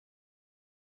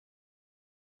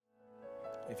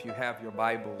If you have your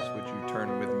Bibles, would you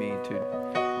turn with me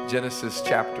to Genesis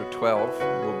chapter 12?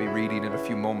 We'll be reading in a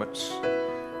few moments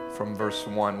from verse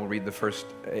 1. We'll read the first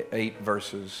 8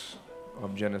 verses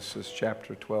of Genesis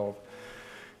chapter 12.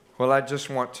 Well, I just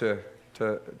want to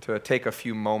take a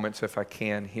few moments, if I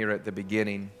can, here at the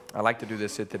beginning. I like to do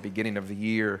this at the beginning of the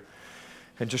year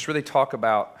and just really talk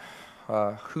about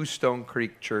who Stone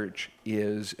Creek Church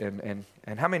is. And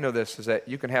how many know this, is that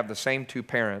you can have the same two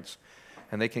parents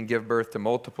and they can give birth to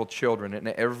multiple children, and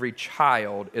every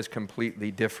child is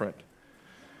completely different.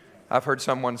 I've heard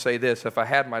someone say this: if I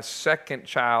had my second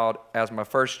child as my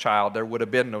first child, there would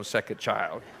have been no second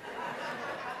child.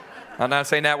 I'm not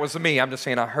saying that was me. I'm just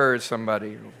saying I heard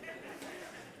somebody.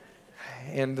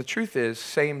 And the truth is,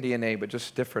 same DNA, but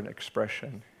just different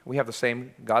expression. We have the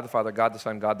same God the Father, God the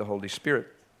Son, God the Holy Spirit.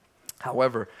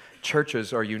 However,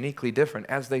 churches are uniquely different,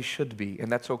 as they should be, and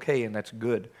that's okay and that's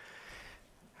good.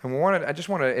 And I just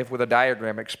want to, if with a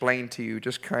diagram, explain to you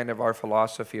just kind of our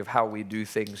philosophy of how we do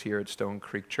things here at Stone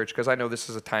Creek Church, because I know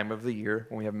this is a time of the year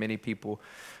when we have many people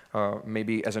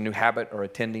maybe as a new habit or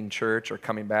attending church or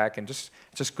coming back, and it's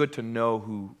just good to know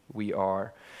who we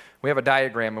are. We have a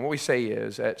diagram, and what we say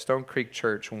is, at Stone Creek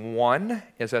Church, one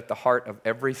is at the heart of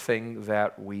everything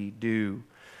that we do.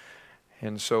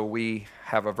 And so we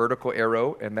have a vertical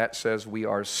arrow, and that says we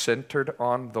are centered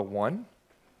on the one,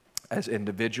 as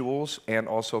individuals and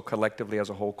also collectively as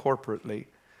a whole corporately.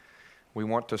 We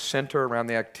want to center around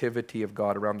the activity of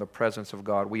God, around the presence of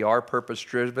God. We are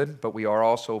purpose-driven, but we are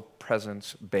also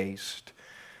presence-based.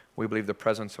 We believe the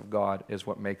presence of God is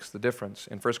what makes the difference.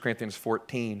 In 1 Corinthians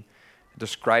 14,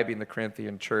 describing the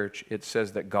Corinthian church, it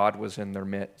says that God was in their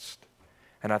midst.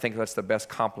 And I think that's the best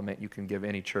compliment you can give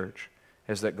any church,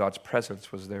 is that God's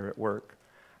presence was there at work.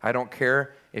 I don't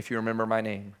care if you remember my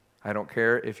name. I don't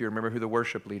care if you remember who the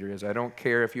worship leader is. I don't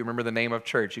care if you remember the name of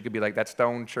church. You could be like, that's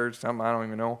Stone Church, something I don't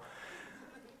even know.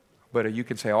 But you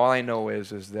can say, all I know is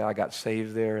that I got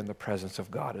saved there and the presence of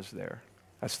God is there.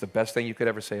 That's the best thing you could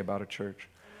ever say about a church.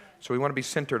 So we want to be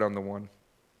centered on the one.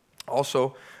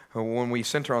 Also, when we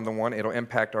center on the one, it'll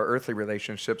impact our earthly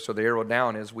relationships. So the arrow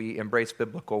down is we embrace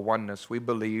biblical oneness. We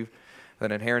believe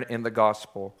that inherent in the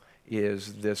gospel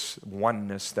is this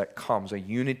oneness that comes, a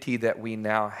unity that we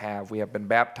now have. We have been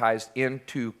baptized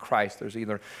into Christ. There's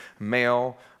either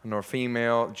male nor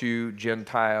female, Jew,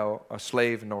 Gentile, a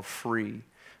slave nor free.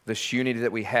 This unity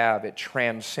that we have, it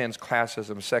transcends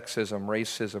classism, sexism,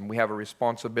 racism. We have a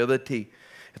responsibility.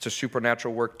 It's a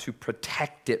supernatural work to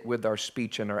protect it with our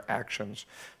speech and our actions.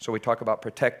 So we talk about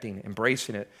protecting,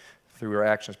 embracing it through our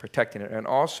actions, protecting it, and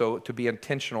also to be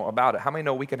intentional about it. How many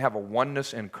know we can have a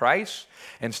oneness in Christ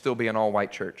and still be an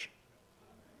all-white church?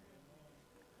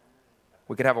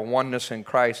 We can have a oneness in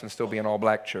Christ and still be an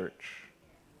all-black church.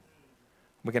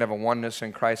 We can have a oneness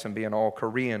in Christ and be an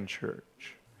all-Korean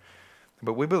church.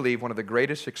 But we believe one of the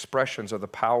greatest expressions of the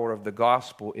power of the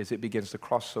gospel is it begins to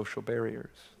cross social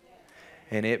barriers.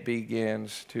 And it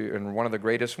begins to, and one of the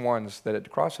greatest ones that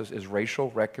it crosses is racial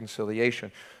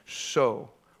reconciliation. So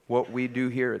what we do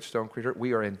here at Stone Creek Church,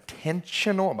 we are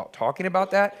intentional about talking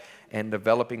about that and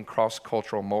developing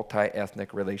cross-cultural,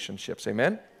 multi-ethnic relationships.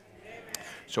 Amen?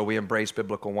 So we embrace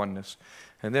biblical oneness.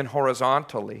 And then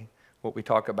horizontally, what we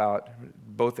talk about,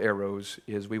 both arrows,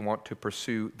 is we want to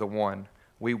pursue the one.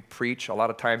 We preach a lot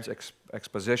of times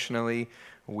expositionally.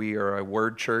 We are a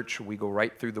word church. We go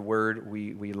right through the word.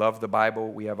 We love the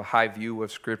Bible. We have a high view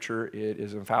of Scripture. It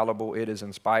is infallible. It is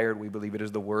inspired. We believe it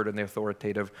is the word and the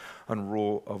authoritative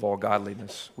rule of all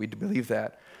godliness. We believe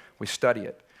that. We study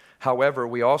it. However,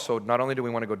 we also, not only do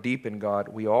we want to go deep in God,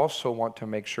 we also want to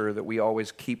make sure that we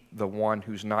always keep the one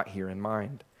who's not here in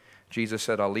mind. Jesus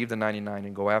said, I'll leave the 99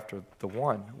 and go after the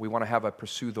one. We want to have a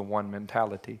pursue the one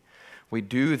mentality. We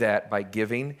do that by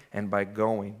giving and by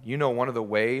going. You know, one of the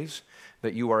ways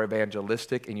that you are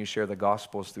evangelistic and you share the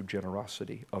gospel is through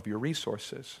generosity of your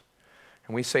resources.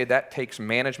 And we say that takes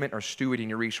management or stewarding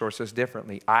your resources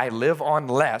differently. I live on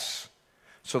less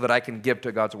so that I can give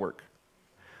to God's work.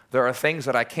 There are things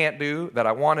that I can't do, that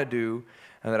I want to do,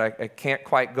 and that I can't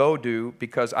quite go do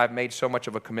because I've made so much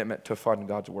of a commitment to fund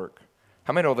God's work.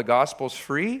 How many know the gospel's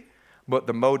free, but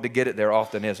the mode to get it there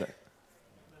often isn't?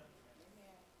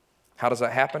 How does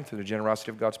that happen? Through the generosity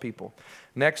of God's people.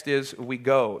 Next is we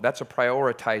go. That's a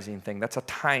prioritizing thing. That's a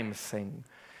time thing.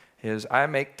 Is I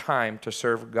make time to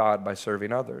serve God by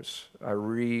serving others. I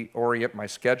reorient my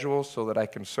schedule so that I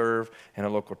can serve in a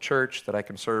local church, that I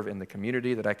can serve in the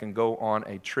community, that I can go on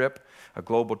a trip, a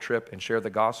global trip, and share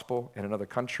the gospel in another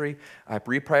country. I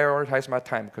reprioritize my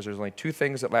time because there's only two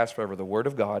things that last forever, the Word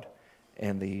of God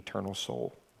and the eternal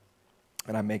soul.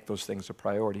 And I make those things a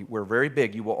priority. We're very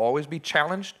big. You will always be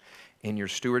challenged in your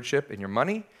stewardship, in your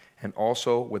money, and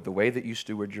also with the way that you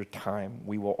steward your time.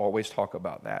 We will always talk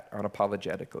about that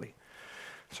unapologetically.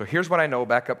 So here's what I know,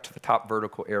 back up to the top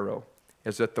vertical arrow,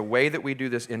 is that the way that we do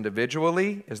this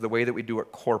individually is the way that we do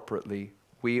it corporately.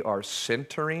 We are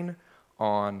centering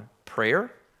on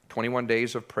prayer, 21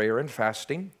 days of prayer and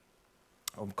fasting.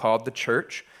 I'm called the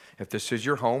church. If this is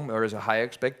your home, there is a high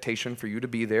expectation for you to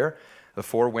be there. The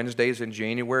 4 Wednesdays in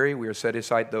January, we are set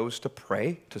aside those to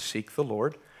pray, to seek the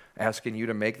Lord, asking you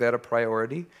to make that a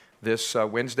priority. This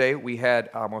Wednesday, we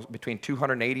had almost between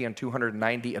 280 and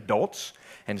 290 adults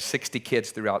and 60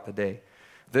 kids throughout the day.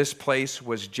 This place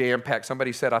was jam-packed.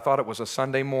 Somebody said, I thought it was a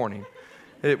Sunday morning.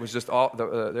 It was just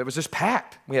it was just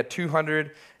packed. We had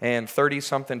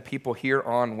 230-something people here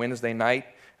on Wednesday night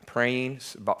praying,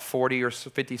 about 40 or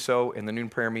 50 so in the noon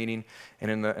prayer meeting and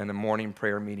in the morning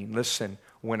prayer meeting. Listen,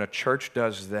 when a church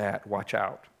does that, watch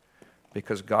out,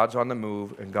 because God's on the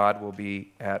move and God will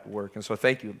be at work. And so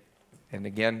thank you. And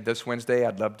again, this Wednesday,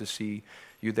 I'd love to see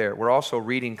you there. We're also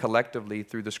reading collectively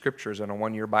through the scriptures on a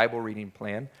 1-year Bible reading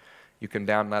plan. You can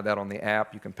download that on the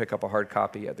app. You can pick up a hard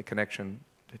copy at the connection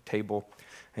table,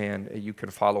 and you can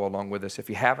follow along with us. If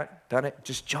you haven't done it,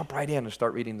 just jump right in and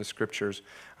start reading the scriptures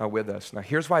with us. Now,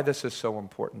 here's why this is so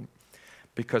important.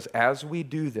 Because as we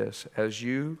do this, as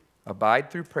you abide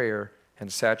through prayer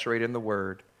and saturate in the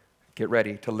Word, get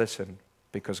ready to listen,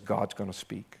 because God's going to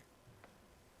speak.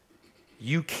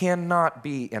 You cannot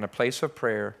be in a place of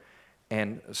prayer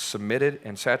and submitted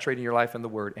and saturating your life in the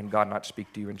Word and God not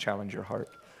speak to you and challenge your heart.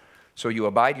 So you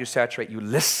abide, you saturate, you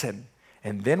listen,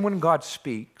 and then when God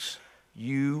speaks,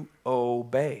 you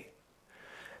obey.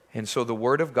 And so the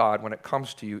Word of God, when it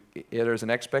comes to you, there's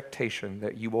an expectation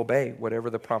that you obey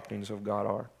whatever the promptings of God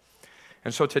are.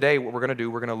 And so today what we're going to do,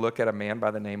 we're going to look at a man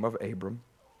by the name of Abram,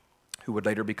 who would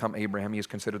later become Abraham. He is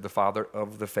considered the father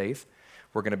of the faith.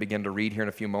 We're going to begin to read here in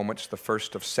a few moments the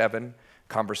first of 7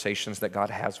 conversations that God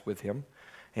has with him.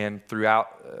 And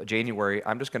throughout January,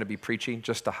 I'm just going to be preaching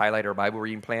just to highlight our Bible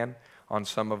reading plan on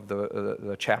some of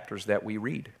the chapters that we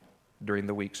read during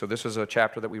the week. So this is a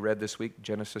chapter that we read this week,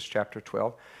 Genesis chapter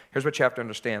 12. Here's what you have to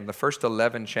understand. The first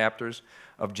 11 chapters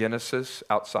of Genesis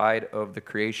outside of the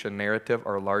creation narrative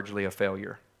are largely a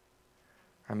failure.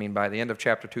 I mean, by the end of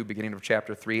chapter 2, beginning of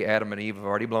chapter 3, Adam and Eve have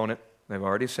already blown it. They've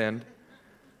already sinned.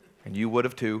 And you would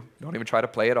have too. Don't even try to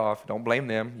play it off. Don't blame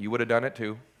them. You would have done it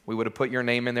too. We would have put your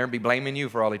name in there and be blaming you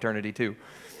for all eternity too.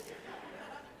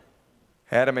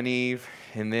 Adam and Eve,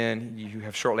 and then you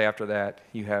have shortly after that,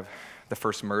 you have the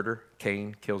first murder.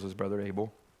 Cain kills his brother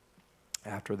Abel.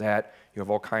 After that, you have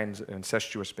all kinds of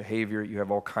incestuous behavior. You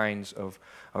have all kinds of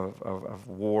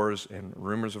wars and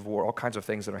rumors of war, all kinds of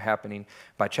things that are happening.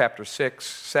 By chapter 6,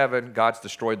 7, God's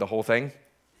destroyed the whole thing.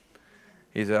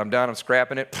 He said, I'm done, I'm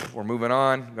scrapping it. We're moving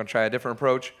on. I'm going to try a different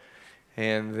approach.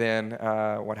 And then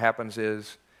what happens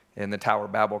is, and the Tower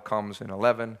of Babel comes in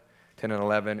 10 and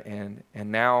 11.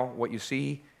 And now what you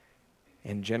see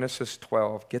in Genesis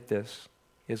 12, get this,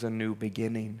 is a new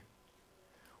beginning,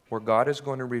 where God is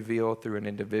going to reveal through an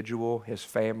individual, his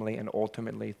family, and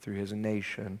ultimately through his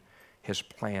nation, his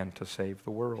plan to save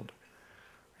the world.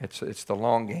 It's the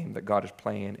long game that God is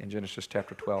playing in Genesis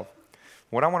chapter 12.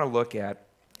 What I want to look at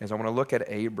is I want to look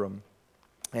at Abram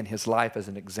and his life as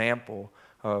an example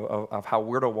of how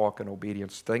we're to walk in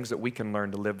obedience, things that we can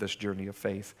learn to live this journey of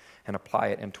faith and apply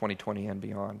it in 2020 and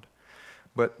beyond.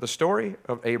 But the story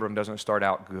of Abram doesn't start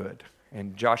out good.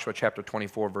 In Joshua chapter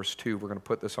 24, verse 2, we're going to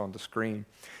put this on the screen.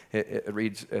 It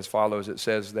reads as follows. It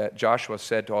says that Joshua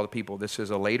said to all the people, this is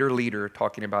a later leader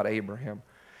talking about Abraham.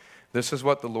 This is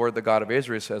what the Lord, the God of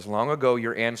Israel, says. Long ago,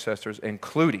 your ancestors,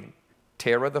 including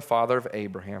Terah, the father of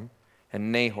Abraham,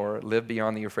 and Nahor, lived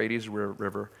beyond the Euphrates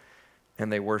River,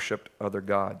 and they worshipped other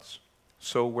gods.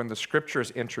 So when the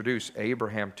scriptures introduce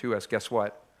Abraham to us, guess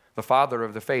what? The father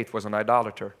of the faith was an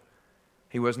idolater.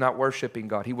 He was not worshiping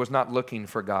God. He was not looking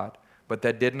for God. But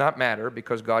that did not matter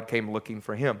because God came looking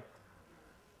for him.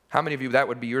 How many of you, that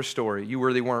would be your story? You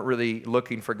really weren't really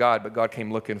looking for God, but God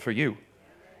came looking for you.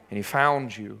 And he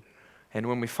found you. And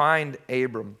when we find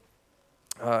Abraham,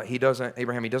 he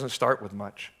doesn't start with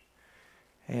much.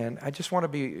 And I just want to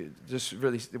be just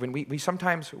really, when we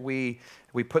sometimes we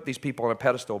put these people on a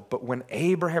pedestal, but when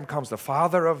Abraham comes, the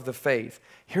father of the faith,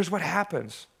 here's what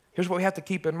happens. Here's what we have to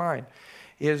keep in mind,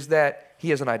 is that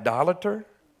he is an idolater.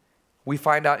 We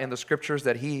find out in the scriptures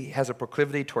that he has a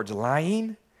proclivity towards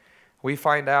lying. We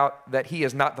find out that he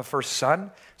is not the first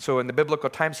son. So in the biblical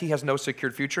times, he has no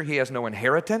secured future. He has no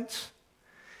inheritance.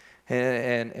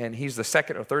 And he's the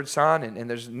second or third son, and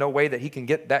there's no way that he can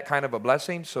get that kind of a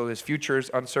blessing, so his future is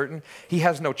uncertain. He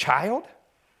has no child.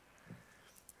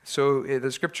 So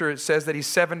the scripture says that he's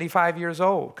 75 years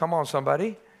old. Come on,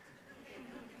 somebody.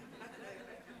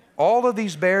 All of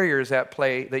these barriers at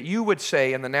play that you would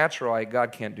say in the natural eye,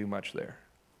 God can't do much there.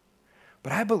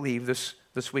 But I believe this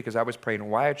week as I was praying,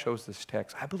 why I chose this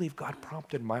text, I believe God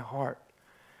prompted my heart.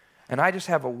 And I just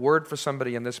have a word for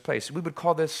somebody in this place. We would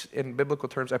call this, in biblical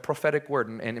terms, a prophetic word.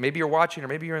 And maybe you're watching or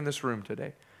maybe you're in this room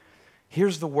today.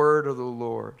 Here's the word of the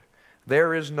Lord.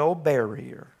 There is no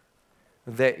barrier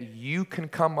that you can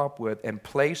come up with and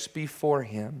place before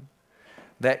Him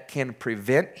that can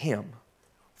prevent Him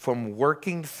from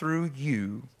working through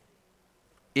you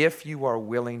if you are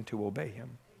willing to obey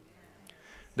Him.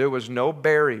 There was no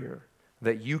barrier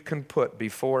that you can put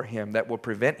before Him that will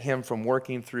prevent Him from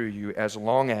working through you as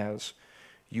long as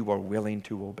you are willing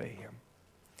to obey Him.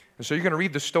 And so you're going to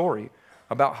read the story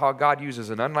about how God uses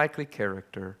an unlikely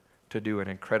character to do an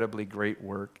incredibly great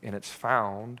work, and it's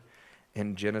found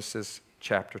in Genesis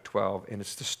chapter 12, and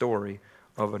it's the story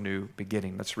of a new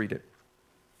beginning. Let's read it.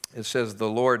 It says, the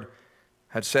Lord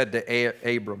had said to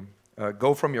Abram,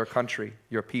 go from your country,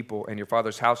 your people, and your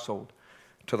father's household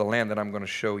to the land that I'm going to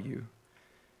show you.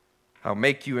 I'll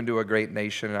make you into a great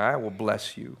nation, and I will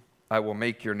bless you. I will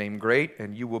make your name great,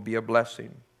 and you will be a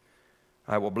blessing.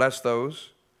 I will bless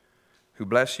those who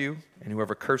bless you, and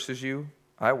whoever curses you,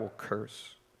 I will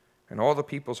curse. And all the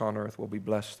peoples on earth will be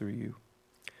blessed through you.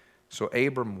 So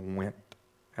Abram went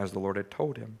as the Lord had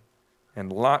told him,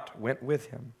 and Lot went with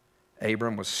him.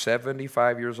 Abram was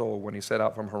 75 years old when he set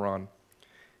out from Haran.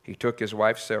 He took his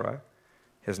wife Sarah,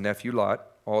 his nephew Lot,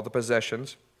 all the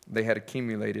possessions they had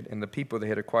accumulated, and the people they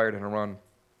had acquired in Haran,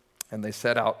 and they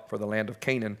set out for the land of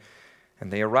Canaan,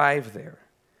 and they arrived there.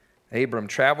 Abram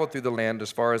traveled through the land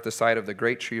as far as the site of the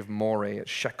great tree of Moreh at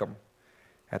Shechem.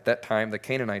 At that time, the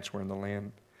Canaanites were in the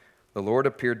land. The Lord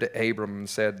appeared to Abram and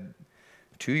said,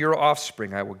 to your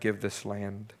offspring I will give this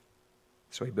land.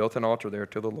 So he built an altar there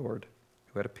to the Lord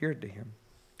who had appeared to him.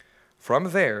 From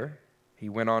there, he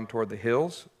went on toward the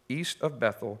hills east of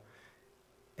Bethel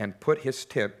and put his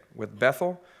tent with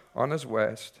Bethel on his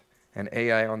west and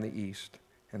Ai on the east.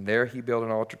 And there he built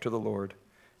an altar to the Lord,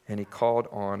 and he called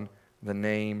on the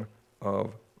name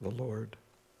of the Lord.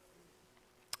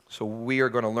 So we are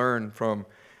going to learn from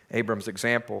Abram's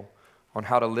example on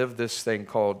how to live this thing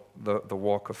called the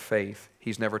walk of faith.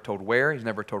 He's never told where, he's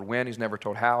never told when, he's never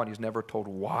told how, and he's never told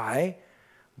why,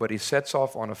 but he sets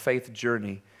off on a faith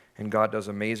journey, and God does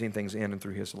amazing things in and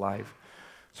through his life.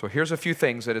 So here's a few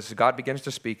things that as God begins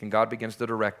to speak and God begins to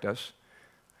direct us,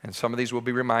 and some of these will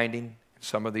be reminding,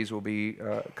 some of these will be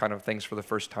kind of things for the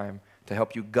first time to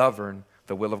help you govern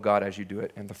the will of God as you do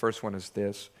it. And the first one is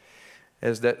this,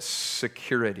 is that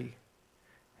security.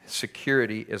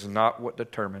 Security is not what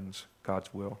determines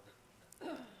God's will.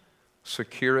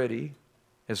 Security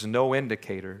is no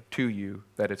indicator to you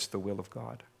that it's the will of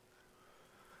God.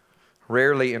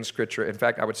 Rarely in Scripture, in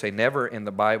fact, I would say never in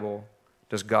the Bible,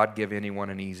 does God give anyone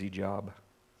an easy job.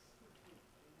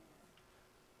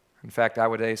 In fact, I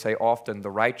would say often the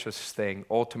righteous thing,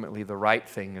 ultimately the right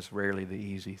thing, is rarely the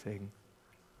easy thing.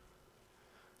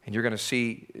 And you're going to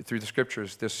see through the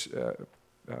Scriptures this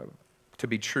to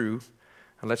be true.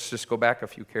 And let's just go back a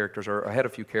few characters, or ahead a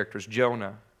few characters.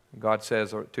 Jonah, God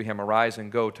says to him, arise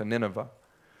and go to Nineveh.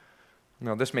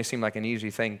 Now, this may seem like an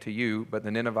easy thing to you, but the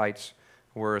Ninevites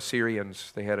were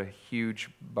Assyrians. They had a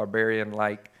huge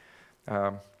barbarian-like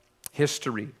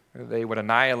history. They would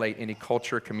annihilate any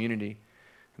culture, community.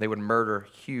 They would murder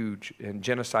huge, in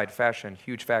genocide fashion,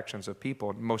 huge factions of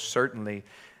people. Most certainly,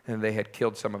 and they had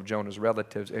killed some of Jonah's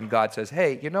relatives. And God says,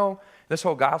 hey, you know, this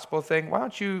whole gospel thing, why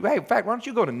don't you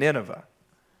go to Nineveh?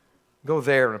 Go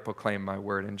there and proclaim my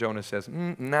word. And Jonah says,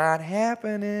 not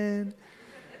happening.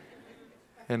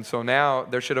 And so now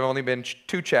there should have only been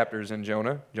 2 chapters in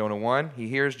Jonah. Jonah 1, he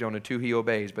hears. Jonah 2, he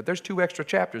obeys. But there's 2 extra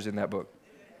chapters in that book.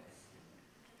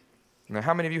 Now,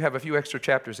 how many of you have a few extra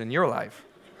chapters in your life?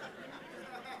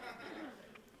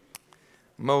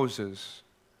 Moses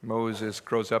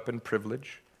grows up in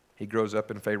privilege. He grows up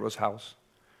in Pharaoh's house.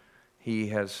 He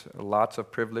has lots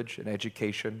of privilege and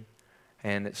education.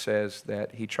 And it says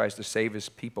that he tries to save his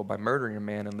people by murdering a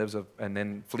man and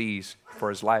then flees for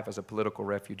his life as a political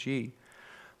refugee.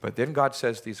 But then God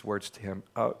says these words to him.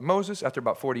 Moses, after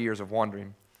about 40 years of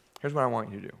wandering, here's what I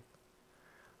want you to do.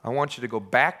 I want you to go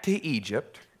back to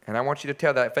Egypt, and I want you to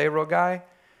tell that Pharaoh guy,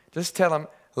 just tell him,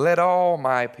 let all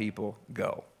my people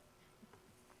go.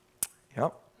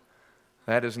 Yep.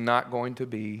 That is not going to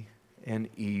be an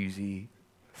easy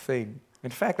thing.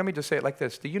 In fact, let me just say it like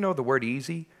this. Do you know the word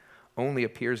easy only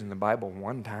appears in the Bible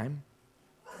 1 time?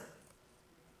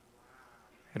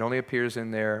 It only appears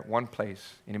in there one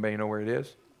place. Anybody know where it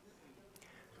is?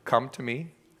 Come to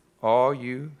me, all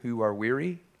you who are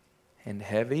weary and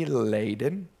heavy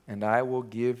laden, and I will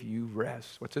give you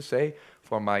rest. What's it say?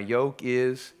 For my yoke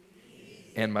is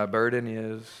and my burden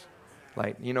is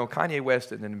light. You know, Kanye West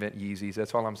didn't invent Yeezys.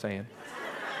 That's all I'm saying.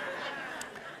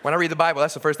 When I read the Bible,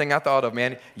 that's the first thing I thought of,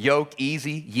 man. Yoke,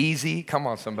 easy, Yeezy. Come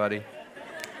on, somebody.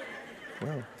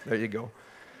 Well, there you go.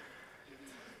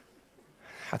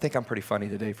 I think I'm pretty funny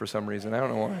today for some reason. I don't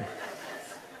know why.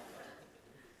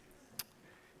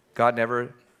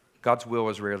 God's will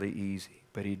is rarely easy,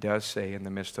 but he does say in the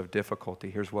midst of difficulty,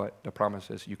 here's what the promise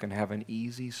is: you can have an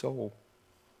easy soul.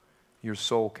 Your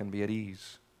soul can be at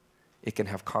ease. It can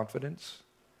have confidence.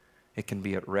 It can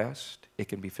be at rest. It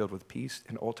can be filled with peace.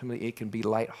 And ultimately, it can be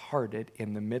lighthearted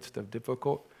in the midst of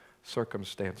difficult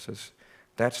circumstances.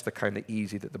 That's the kind of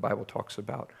easy that the Bible talks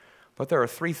about. But there are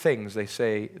three things, they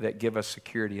say, that give us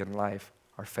security in life: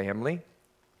 our family,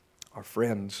 our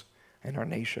friends, and our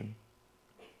nation.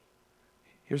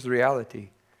 Here's the reality.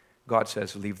 God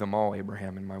says, leave them all,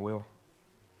 Abraham, in my will.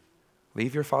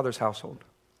 Leave your father's household.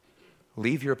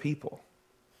 Leave your people.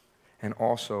 And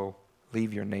also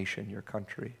leave your nation, your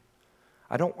country.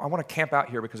 I want to camp out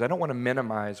here because I don't want to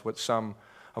minimize what some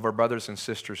of our brothers and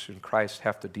sisters in Christ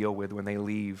have to deal with when they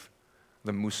leave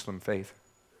the Muslim faith.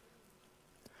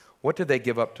 What did they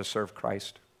give up to serve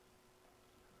Christ?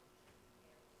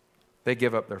 They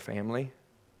give up their family.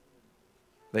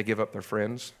 They give up their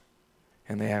friends.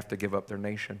 And they have to give up their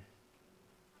nation.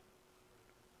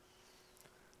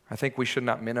 I think we should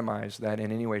not minimize that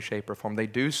in any way, shape, or form. They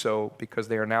do so because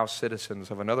they are now citizens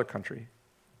of another country.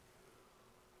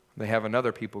 They have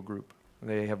another people group.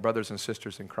 They have brothers and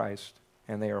sisters in Christ,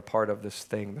 and they are a part of this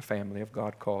thing, the family of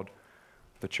God called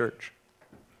the church.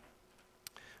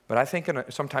 But I think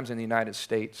sometimes in the United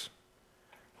States,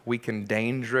 we can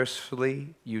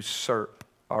dangerously usurp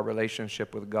our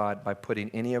relationship with God by putting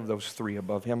any of those three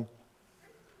above him.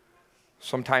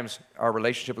 Sometimes our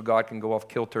relationship with God can go off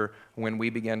kilter when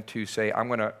we begin to say, I'm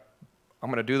going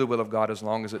to do the will of God as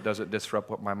long as it doesn't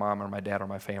disrupt what my mom or my dad or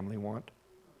my family want.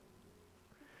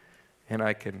 And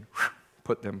I can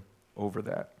put them over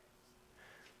that.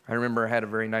 I remember I had a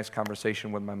very nice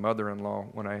conversation with my mother-in-law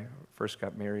when I first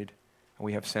got married. And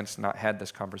we have since not had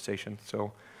this conversation,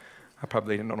 so I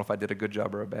probably don't know if I did a good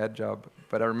job or a bad job.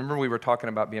 But I remember we were talking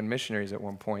about being missionaries at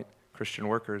one point, Christian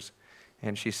workers.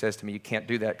 And she says to me, you can't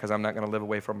do that because I'm not going to live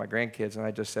away from my grandkids. And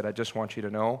I just said, I just want you to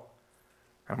know,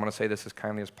 and I'm going to say this as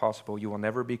kindly as possible, you will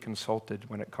never be consulted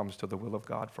when it comes to the will of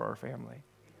God for our family.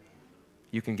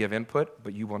 You can give input,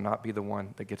 but you will not be the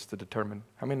one that gets to determine.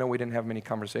 How many know we didn't have many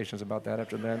conversations about that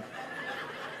after that?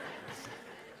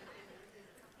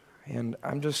 And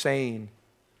I'm just saying,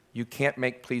 you can't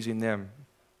make pleasing them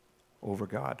over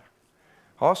God.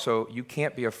 Also, you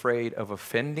can't be afraid of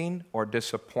offending or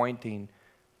disappointing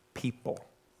people,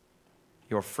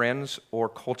 your friends or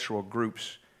cultural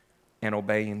groups, and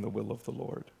obeying the will of the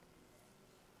Lord.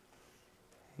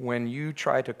 When you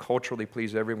try to culturally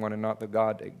please everyone and not the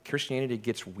God, Christianity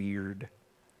gets weird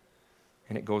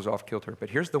and it goes off kilter. But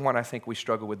here's the one I think we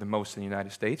struggle with the most in the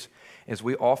United States, is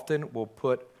we often will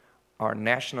put our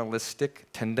nationalistic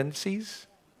tendencies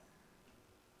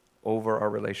over our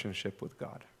relationship with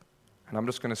God. And I'm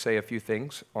just going to say a few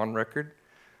things on record,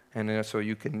 and so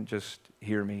you can just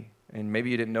hear me. And maybe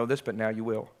you didn't know this, but now you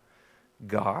will.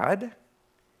 God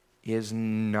is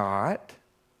not,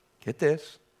 get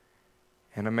this,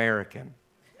 an American.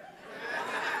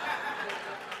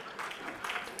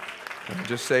 Let me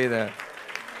just say that.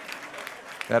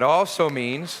 That also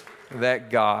means that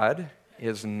God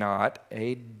is not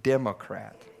a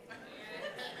Democrat.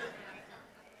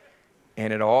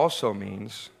 And it also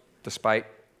means, despite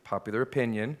popular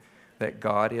opinion, that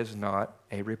God is not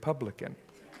a Republican.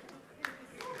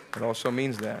 It also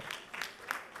means that.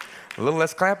 A little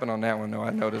less clapping on that one, though, I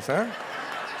notice, huh?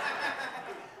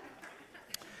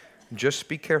 Just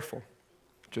be careful.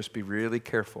 Just be really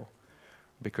careful,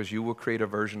 because you will create a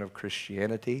version of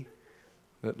Christianity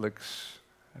that looks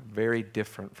very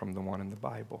different from the one in the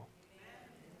Bible.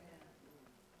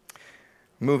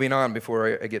 Moving on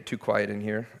before I get too quiet in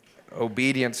here.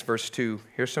 Obedience, verse 2.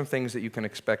 Here's some things that you can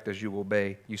expect as you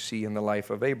obey. You see in the life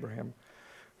of Abraham.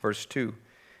 Verse 2.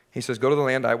 He says, go to the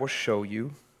land I will show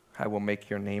you. I will make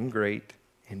your name great,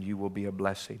 and you will be a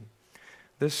blessing.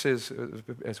 This is,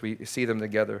 as we see them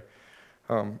together,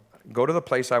 go to the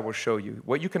place I will show you.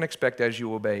 What you can expect as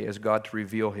you obey is God to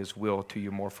reveal his will to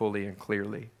you more fully and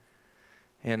clearly.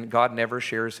 And God never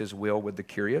shares his will with the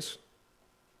curious,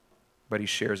 but he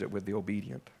shares it with the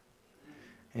obedient.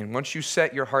 And once you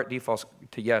set your heart defaults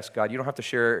to yes, God, you don't have to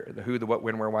share the who, the what,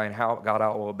 when, where, why, and how. God, I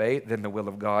will obey. Then the will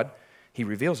of God, he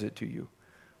reveals it to you.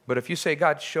 But if you say,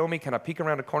 God, show me, can I peek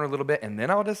around the corner a little bit and then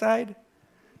I'll decide?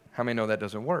 How many know that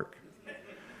doesn't work?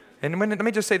 And let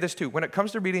me just say this too. When it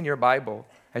comes to reading your Bible,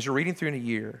 as you're reading through in a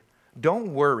year,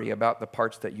 don't worry about the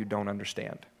parts that you don't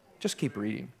understand. Just keep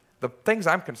reading. The things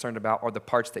I'm concerned about are the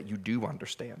parts that you do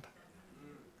understand.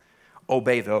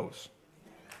 Obey those.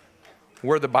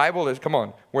 Where the Bible is, come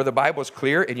on, where the Bible is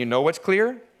clear and you know what's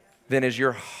clear, then is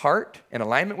your heart in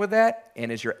alignment with that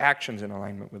and is your actions in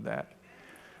alignment with that.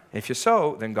 If you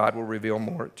so, then God will reveal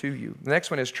more to you. The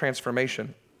next one is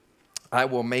transformation. I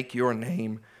will make your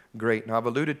name great. Now, I've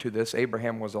alluded to this.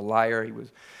 Abraham was a liar. He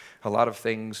was a lot of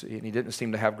things, and he didn't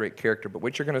seem to have great character. But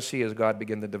what you're going to see is God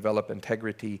begin to develop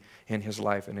integrity in his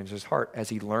life and in his heart as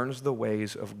he learns the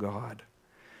ways of God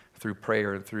through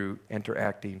prayer and through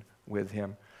interacting with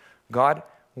him. God,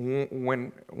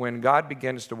 when we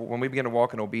begin to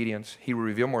walk in obedience, he will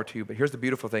reveal more to you. But here's the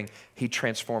beautiful thing. He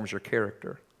transforms your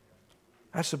character.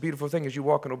 That's the beautiful thing as you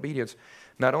walk in obedience.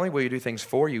 Not only will he do things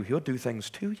for you, he'll do things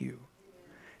to you.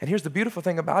 And here's the beautiful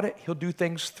thing about it. He'll do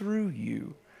things through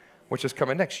you, which is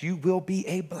coming next. You will be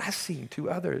a blessing to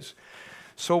others.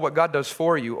 So what God does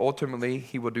for you, ultimately,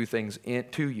 he will do things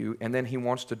to you, and then he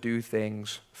wants to do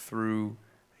things through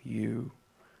you.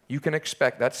 You can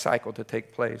expect that cycle to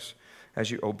take place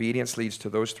as your obedience leads to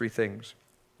those three things.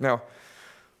 Now,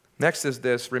 next is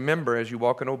this. Remember, as you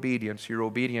walk in obedience, your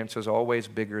obedience is always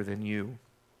bigger than you.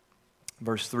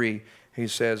 Verse 3, he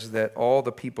says that all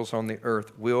the peoples on the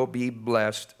earth will be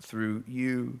blessed through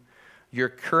you. Your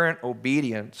current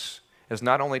obedience is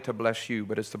not only to bless you,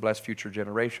 but it's to bless future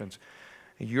generations.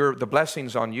 The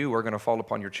blessings on you are going to fall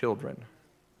upon your children.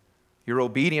 Your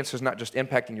obedience is not just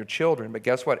impacting your children, but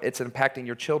guess what? It's impacting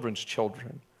your children's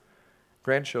children,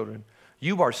 grandchildren.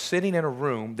 You are sitting in a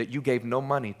room that you gave no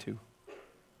money to.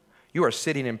 You are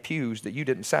sitting in pews that you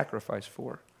didn't sacrifice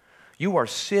for. You are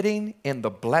sitting in the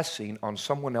blessing on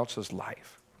someone else's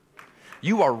life.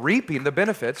 You are reaping the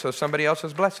benefits of somebody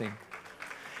else's blessing.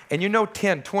 And you know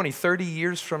 10, 20, 30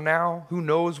 years from now, who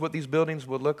knows what these buildings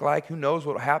will look like? Who knows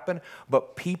what will happen?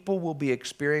 But people will be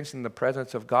experiencing the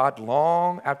presence of God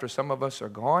long after some of us are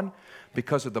gone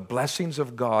because of the blessings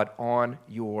of God on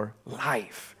your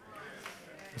life.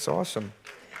 It's awesome.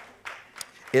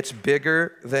 It's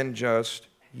bigger than just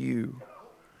you.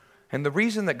 And the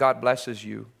reason that God blesses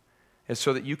you is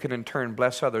so that you can in turn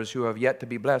bless others who have yet to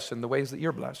be blessed in the ways that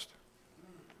you're blessed.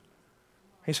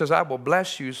 He says, I will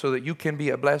bless you so that you can be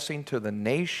a blessing to the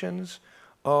nations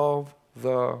of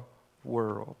the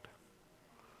world.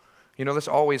 You know, let's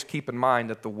always keep in mind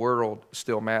that the world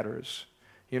still matters.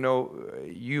 You know,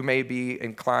 you may be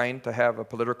inclined to have a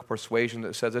political persuasion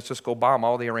that says, let's just go bomb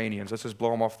all the Iranians. Let's just blow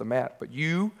them off the map. But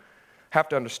you have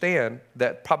to understand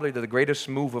that probably the greatest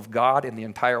move of God in the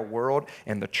entire world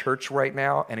and the church right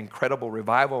now, an incredible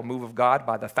revival move of God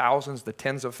by the thousands, the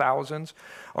tens of thousands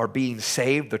are being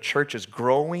saved. The church is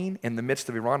growing in the midst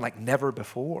of Iran like never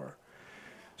before.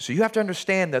 So you have to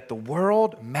understand that the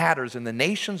world matters and the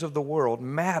nations of the world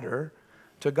matter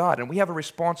to God. And we have a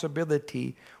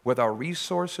responsibility with our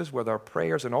resources, with our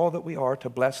prayers, and all that we are to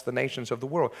bless the nations of the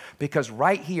world. Because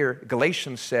right here,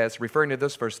 Galatians says, referring to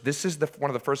this verse, this is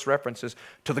one of the first references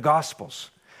to the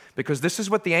Gospels. Because this is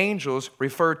what the angels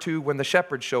refer to when the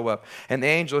shepherds show up. And the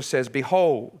angel says,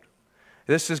 behold,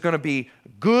 this is going to be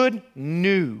good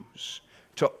news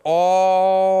to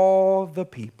all the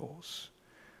peoples.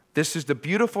 This is the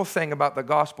beautiful thing about the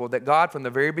gospel, that God from the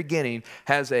very beginning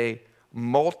has a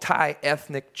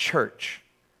multi-ethnic church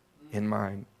in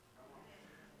mind.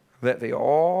 That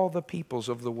all the peoples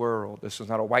of the world, this is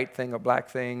not a white thing, a black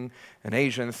thing, an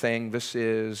Asian thing, this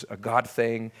is a God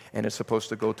thing, and it's supposed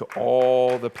to go to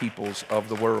all the peoples of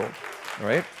the world, all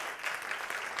right?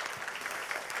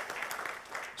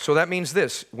 So that means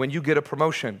this, when you get a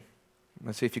promotion,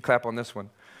 let's see if you clap on this one.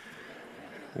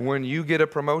 When you get a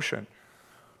promotion,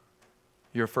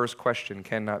 your first question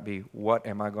cannot be, what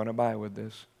am I going to buy with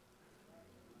this?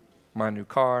 My new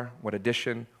car, what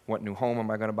addition, what new home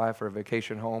am I going to buy for a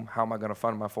vacation home? How am I going to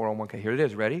fund my 401k? Here it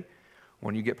is, ready?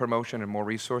 When you get promotion and more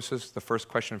resources, the first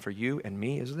question for you and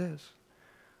me is this.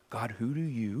 God, who do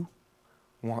you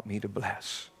want me to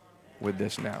bless with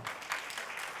this now?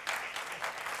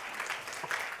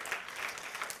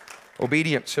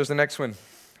 Obedience, here's the next one.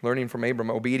 Learning from Abram,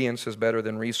 obedience is better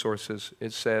than resources.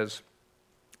 It says,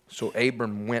 so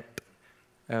Abram went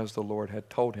as the Lord had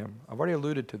told him. I've already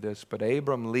alluded to this, but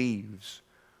Abram leaves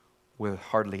with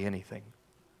hardly anything.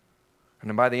 And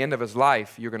then by the end of his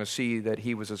life, you're going to see that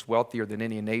he was as wealthier than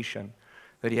any nation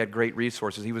that he had great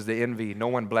resources. He was the envy. No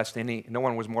one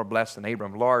was more blessed than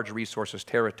Abram. Large resources,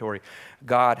 territory.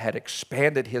 God had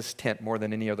expanded his tent more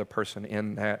than any other person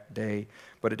in that day.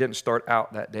 But it didn't start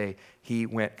out that day. He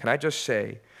went. Can I just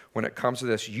say, when it comes to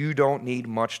this, you don't need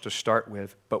much to start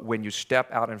with. But when you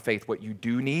step out in faith, what you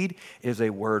do need is a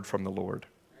word from the Lord.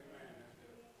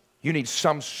 You need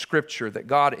some scripture that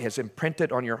God has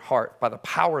imprinted on your heart by the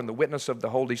power and the witness of the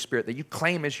Holy Spirit that you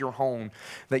claim as your home,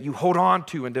 that you hold on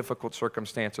to in difficult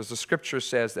circumstances. The scripture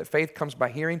says that faith comes by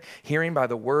hearing, hearing by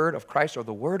the word of Christ or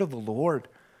the word of the Lord.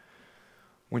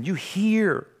 When you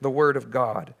hear the word of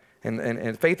God,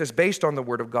 and faith is based on the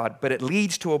word of God, but it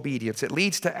leads to obedience. It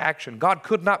leads to action. God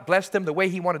could not bless them the way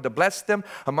he wanted to bless them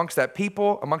amongst that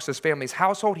people, amongst his family's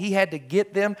household. He had to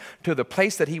get them to the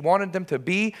place that he wanted them to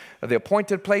be, the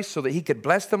appointed place, so that he could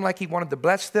bless them like he wanted to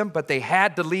bless them, but they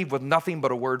had to leave with nothing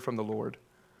but a word from the Lord.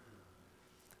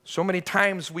 So many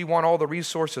times we want all the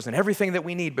resources and everything that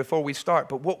we need before we start,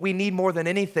 but what we need more than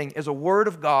anything is a word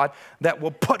of God that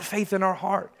will put faith in our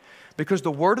heart. Because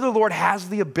the word of the Lord has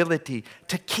the ability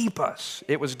to keep us.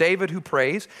 It was David who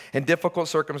prays in difficult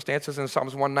circumstances in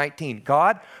Psalms 119.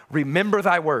 God, remember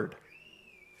thy word.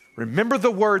 Remember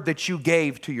the word that you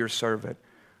gave to your servant.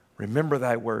 Remember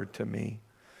thy word to me.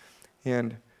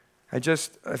 And I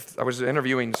was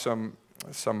interviewing some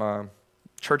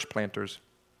church planters,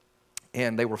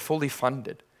 and they were fully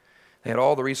funded. They had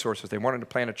all the resources. They wanted to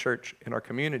plant a church in our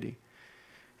community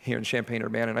here in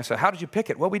Champaign-Urbana. And I said, how did you pick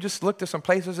it? Well, we just looked at some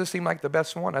places. This seemed like the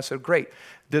best one. I said, great.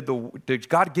 Did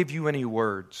God give you any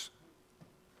words?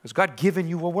 Has God given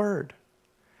you a word?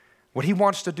 What he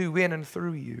wants to do in and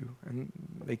through you? And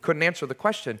they couldn't answer the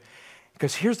question.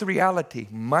 Because here's the reality.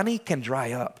 Money can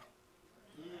dry up.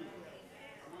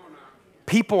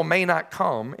 People may not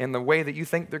come in the way that you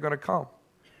think they're going to come.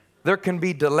 There can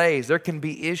be delays. There can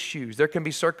be issues. There can be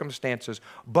circumstances.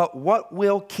 But what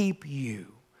will keep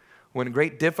you when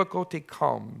great difficulty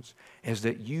comes is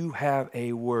that you have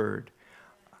a word.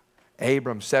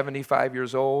 Abram, 75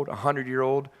 years old,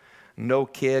 100-year-old, no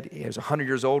kid. He was 100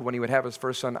 years old when he would have his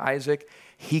first son, Isaac.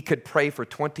 He could pray for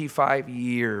 25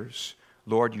 years.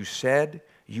 Lord, you said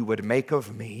you would make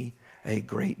of me a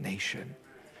great nation.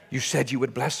 You said you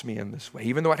would bless me in this way.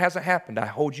 Even though it hasn't happened, I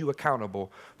hold you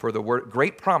accountable for the word.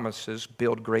 Great promises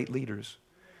build great leaders.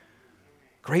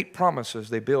 Great promises,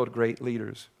 they build great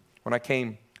leaders. When I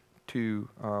came to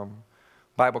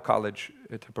Bible college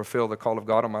to fulfill the call of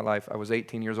God on my life, I was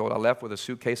 18 years old. I left with a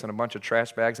suitcase and a bunch of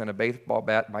trash bags and a baseball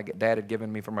bat my dad had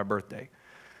given me for my birthday.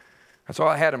 That's all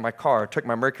I had in my car. I took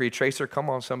my Mercury Tracer, come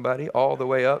on somebody, all the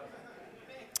way up.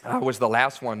 I was the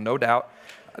last one, no doubt.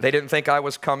 They didn't think I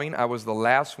was coming. I was the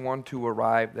last one to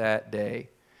arrive that day.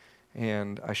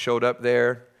 And I showed up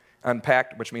there,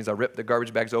 unpacked, which means I ripped the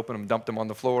garbage bags open and dumped them on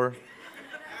the floor.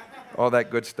 All that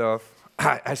good stuff.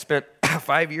 I spent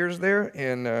 5 years there,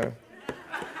 and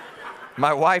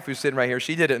my wife, who's sitting right here,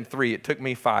 she did it in 3. It took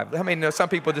me 5. I mean, some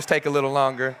people just take a little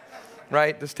longer,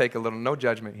 right? Just take a little, no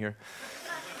judgment here.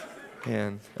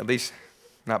 And at least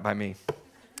not by me.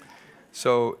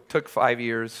 So it took 5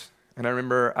 years, and I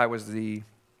remember I was the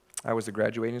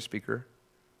graduating speaker,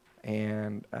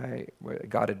 and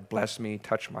God had blessed me,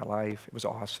 touched my life. It was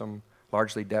awesome,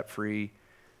 largely debt-free.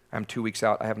 I'm 2 weeks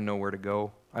out. I have nowhere to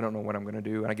go. I don't know what I'm going to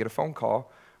do. And I get a phone call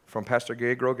from Pastor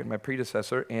Gary Grogan, my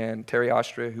predecessor, and Terry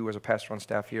Austria, who was a pastor on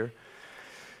staff here.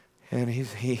 And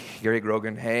Gary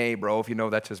Grogan, hey, bro, if you know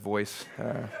that's his voice.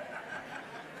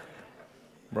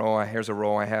 Bro, here's a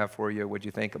role I have for you. What'd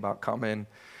you think about coming?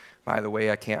 By the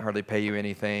way, I can't hardly pay you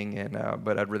anything,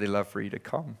 but I'd really love for you to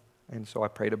come. And so I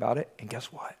prayed about it, and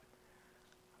guess what?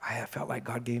 I felt like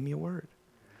God gave me a word,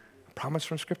 a promise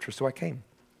from Scripture, so I came.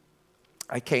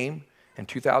 I came in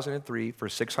 2003 for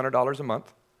 $600 a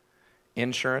month,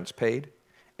 insurance paid,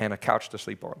 and a couch to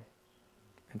sleep on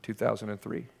in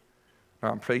 2003. Now,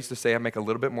 I'm pleased to say I make a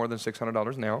little bit more than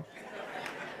 $600 now.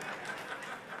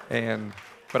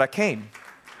 But I came.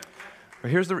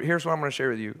 But here's what I'm going to share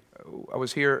with you.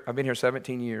 I've been here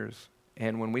 17 years,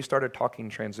 and when we started talking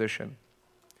transition,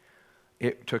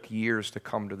 it took years to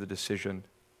come to the decision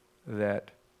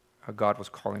that God was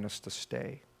calling us to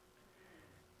stay.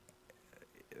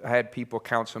 I had people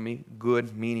counsel me,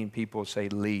 good, meaning people say,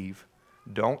 leave.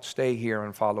 Don't stay here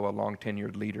and follow a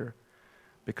long-tenured leader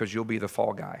because you'll be the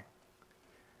fall guy.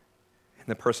 And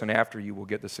the person after you will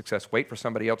get the success. Wait for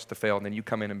somebody else to fail, and then you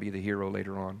come in and be the hero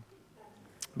later on.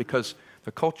 Because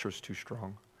the culture's too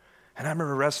strong. And I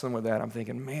remember wrestling with that. I'm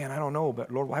thinking, man, I don't know,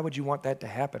 but Lord, why would you want that to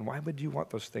happen? Why would you want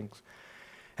those things?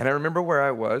 And I remember where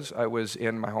I was. I was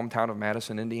in my hometown of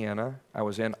Madison, Indiana. I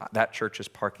was in that church's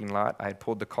parking lot. I had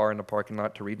pulled the car in the parking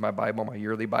lot to read my Bible, my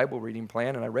yearly Bible reading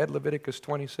plan, and I read Leviticus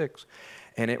 26.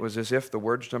 And it was as if the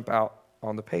words jumped out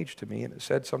on the page to me, and it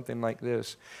said something like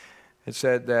this. It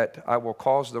said that I will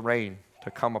cause the rain to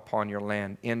come upon your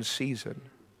land in season.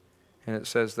 And it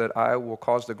says that I will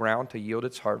cause the ground to yield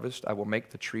its harvest. I will make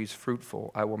the trees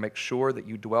fruitful. I will make sure that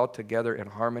you dwell together in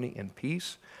harmony and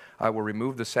peace. I will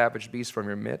remove the savage beast from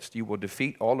your midst. You will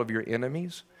defeat all of your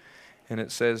enemies. And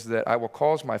it says that I will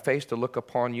cause my face to look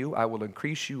upon you. I will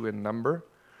increase you in number.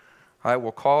 I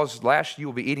will cause you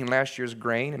will be eating last year's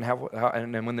grain,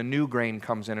 and then when the new grain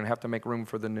comes in and have to make room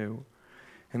for the new.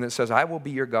 And it says, I will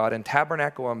be your God and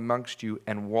tabernacle amongst you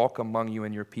and walk among you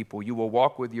and your people. You will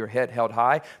walk with your head held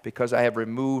high because I have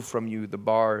removed from you the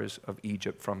bars of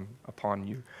Egypt from upon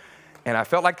you. And I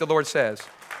felt like the Lord says,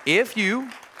 if you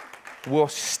will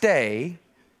stay,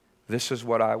 this is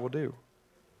what I will do.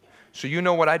 So you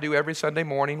know what I do every Sunday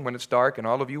morning when it's dark and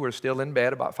all of you are still in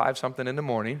bed about 5-something in the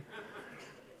morning.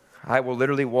 I will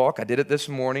literally walk. I did it this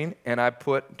morning, and I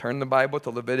turn the Bible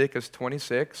to Leviticus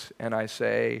 26, and I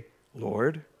say,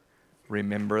 Lord,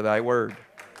 remember thy word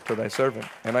to thy servant.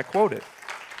 And I quote it.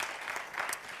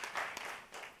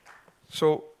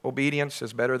 So obedience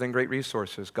is better than great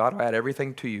resources. God will add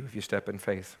everything to you if you step in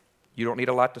faith. You don't need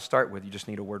a lot to start with. You just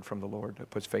need a word from the Lord that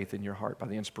puts faith in your heart by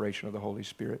the inspiration of the Holy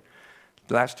Spirit.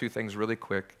 The last two things really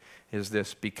quick is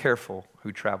this. Be careful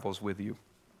who travels with you.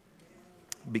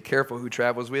 Be careful who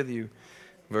travels with you.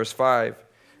 Verse 5,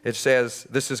 it says,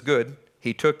 this is good.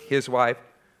 He took his wife,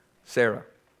 Sarah.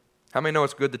 How many know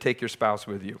it's good to take your spouse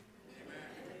with you?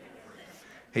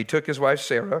 He took his wife,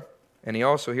 Sarah, and he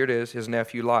also, here it is, his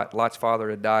nephew Lot. Lot's father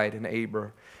had died, and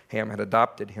Abram had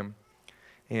adopted him.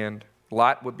 And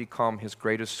Lot would become his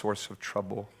greatest source of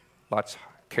trouble. Lot's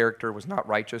character was not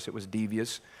righteous, it was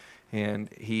devious. And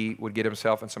he would get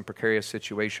himself in some precarious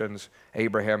situations.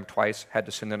 Abraham twice had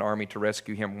to send an army to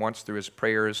rescue him. Once through his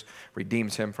prayers,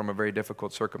 redeems him from a very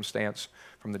difficult circumstance,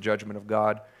 from the judgment of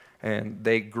God. And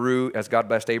they grew, as God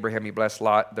blessed Abraham, he blessed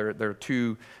Lot. Their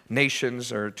two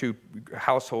nations, or two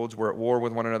households, were at war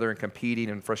with one another and competing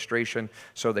in frustration.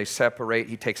 So they separate.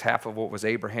 He takes half of what was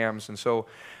Abraham's. And so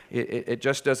it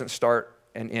just doesn't start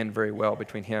and end very well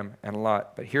between him and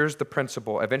Lot. But here's the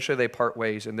principle. Eventually they part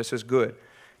ways, and this is good.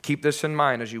 Keep this in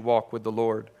mind as you walk with the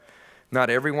Lord.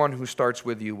 Not everyone who starts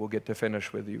with you will get to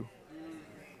finish with you.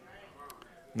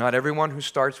 Not everyone who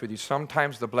starts with you.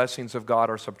 Sometimes the blessings of God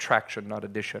are subtraction, not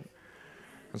addition.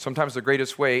 And sometimes the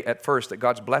greatest way at first that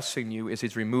God's blessing you is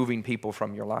He's removing people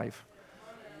from your life.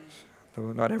 So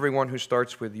not everyone who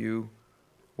starts with you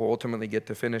will ultimately get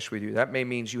to finish with you. That may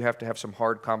mean you have to have some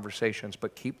hard conversations,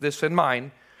 but keep this in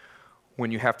mind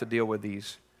when you have to deal with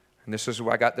these. And this is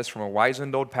where I got this from a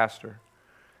wizened old pastor.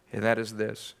 And that is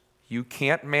this. You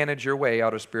can't manage your way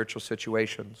out of spiritual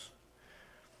situations.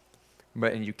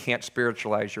 And you can't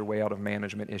spiritualize your way out of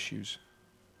management issues.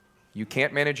 You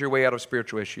can't manage your way out of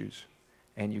spiritual issues.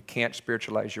 And you can't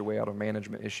spiritualize your way out of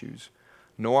management issues.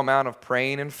 No amount of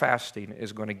praying and fasting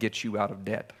is going to get you out of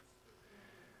debt.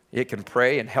 It can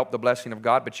pray and help the blessing of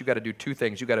God, but you got to do two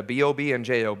things. You got to B.O.B. and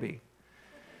J.O.B.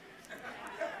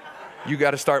 You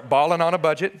got to start balling on a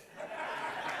budget.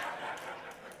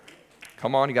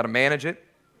 Come on, you got to manage it.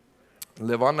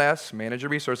 Live on less, manage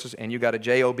your resources, and you got a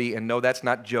J-O-B, and no, that's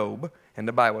not Job in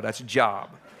the Bible, that's job.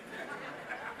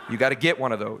 You got to get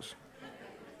one of those.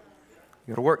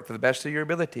 You got to work to the best of your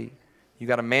ability. You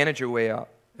got to manage your way out.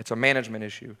 It's a management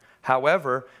issue.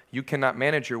 However, you cannot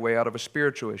manage your way out of a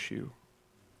spiritual issue.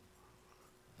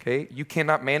 Okay? You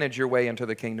cannot manage your way into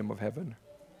the kingdom of heaven.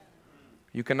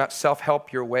 You cannot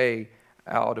self-help your way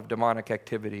out of demonic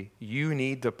activity. You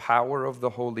need the power of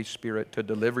the Holy Spirit to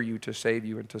deliver you, to save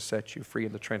you, and to set you free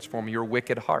and to transform your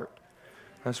wicked heart.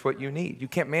 That's what you need. You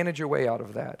can't manage your way out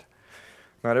of that.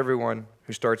 Not everyone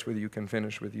who starts with you can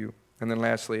finish with you. And then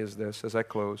lastly is this, as I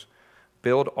close,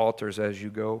 build altars as you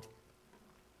go.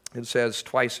 It says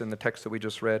twice in the text that we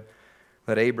just read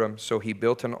that Abram, so he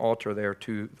built an altar there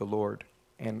to the Lord.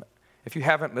 And if you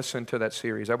haven't listened to that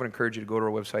series, I would encourage you to go to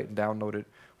our website and download it.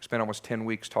 We spent almost 10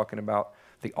 weeks talking about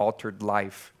the altered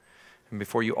life. And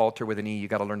before you alter with an E, you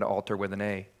got to learn to alter with an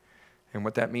A. And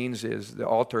what that means is the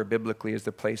altar biblically is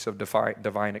the place of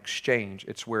divine exchange.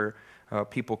 It's where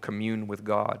people commune with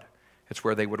God. It's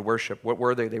where they would worship. What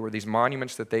were they? They were these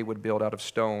monuments that they would build out of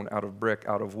stone, out of brick,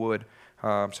 out of wood,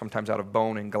 sometimes out of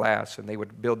bone and glass. And they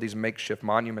would build these makeshift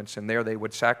monuments. And there they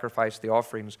would sacrifice the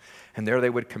offerings. And there they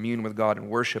would commune with God and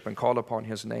worship and call upon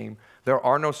His name. There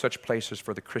are no such places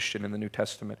for the Christian in the New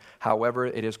Testament. However,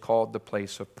 it is called the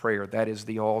place of prayer. That is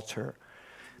the altar.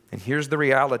 And here's the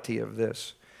reality of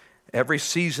this. Every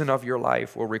season of your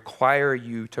life will require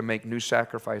you to make new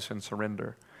sacrifice and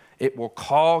surrender. It will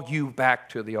call you back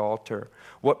to the altar.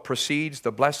 What precedes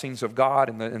the blessings of God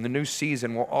in the new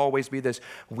season will always be this: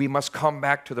 we must come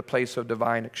back to the place of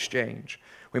divine exchange.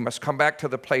 We must come back to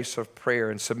the place of prayer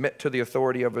and submit to the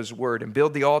authority of His Word and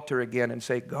build the altar again and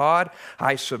say, God,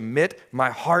 I submit my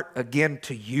heart again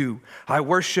to You. I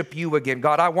worship You again.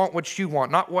 God, I want what You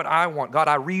want, not what I want. God,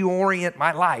 I reorient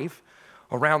my life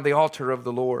around the altar of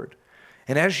the Lord.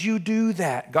 And as you do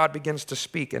that, God begins to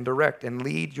speak and direct and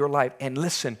lead your life. And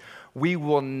listen, we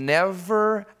will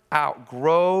never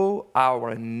outgrow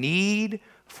our need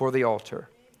for the altar.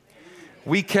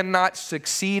 We cannot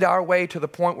succeed our way to the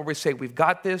point where we say we've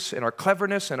got this in our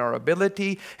cleverness and our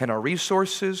ability and our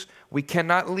resources. We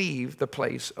cannot leave the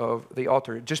place of the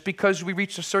altar. Just because we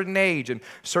reach a certain age and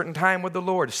certain time with the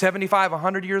Lord, 75,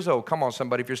 100 years old. Come on,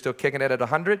 somebody, if you're still kicking it at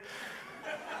 100.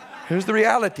 Here's the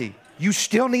reality. You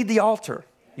still need the altar.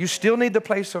 You still need the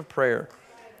place of prayer.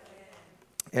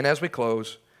 And as we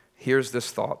close, here's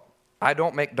this thought. I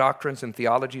don't make doctrines and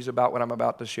theologies about what I'm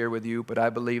about to share with you, but I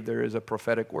believe there is a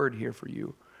prophetic word here for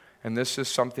you. And this is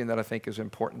something that I think is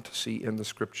important to see in the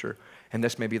Scripture. And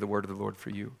this may be the word of the Lord for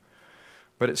you.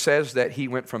 But it says that He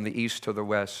went from the east to the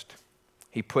west.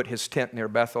 He put His tent near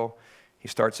Bethel. He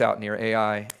starts out near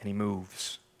Ai, and He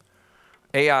moves.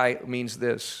 Ai means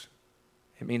this.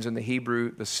 It means in the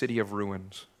Hebrew, the city of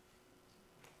ruins.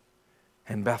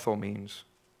 And Bethel means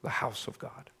the house of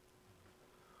God.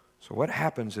 So what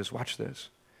happens is, watch this.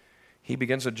 He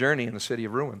begins a journey in the city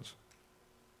of ruins.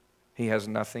 He has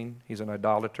nothing. He's an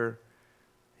idolater.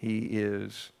 He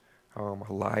is a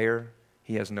liar.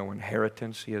 He has no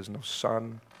inheritance. He has no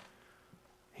son.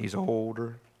 He's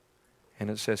older. And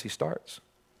it says he starts.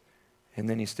 And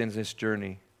then he spends this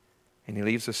journey. And he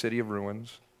leaves the city of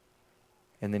ruins.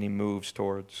 And then he moves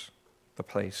towards the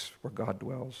place where God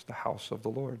dwells, the house of the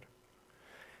Lord.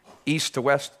 East to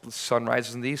west, the sun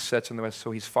rises in the east, sets in the west,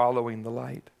 so he's following the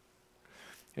light.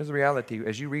 Here's the reality.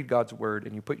 As you read God's word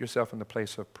and you put yourself in the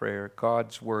place of prayer,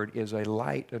 God's word is a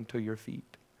light unto your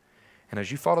feet. And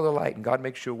as you follow the light and God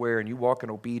makes you aware and you walk in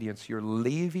obedience, you're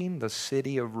leaving the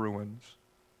city of ruins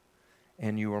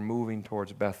and you are moving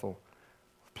towards Bethel,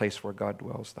 the place where God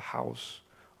dwells, the house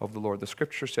of the Lord. The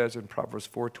Scripture says in Proverbs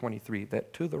 4:23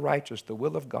 that to the righteous the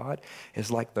will of God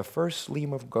is like the first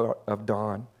gleam of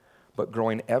dawn, but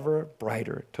growing ever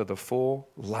brighter to the full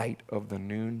light of the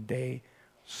noonday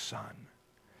sun.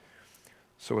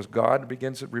 So as God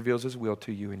reveals His will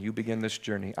to you and you begin this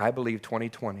journey, I believe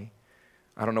 2020,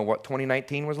 I don't know what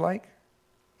 2019 was like,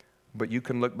 but you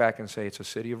can look back and say it's a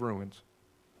city of ruins.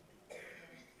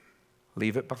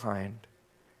 Leave it behind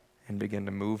and begin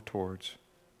to move towards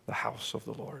the house of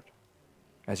the Lord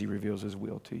as He reveals His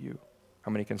will to you.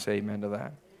 How many can say amen to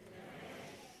that?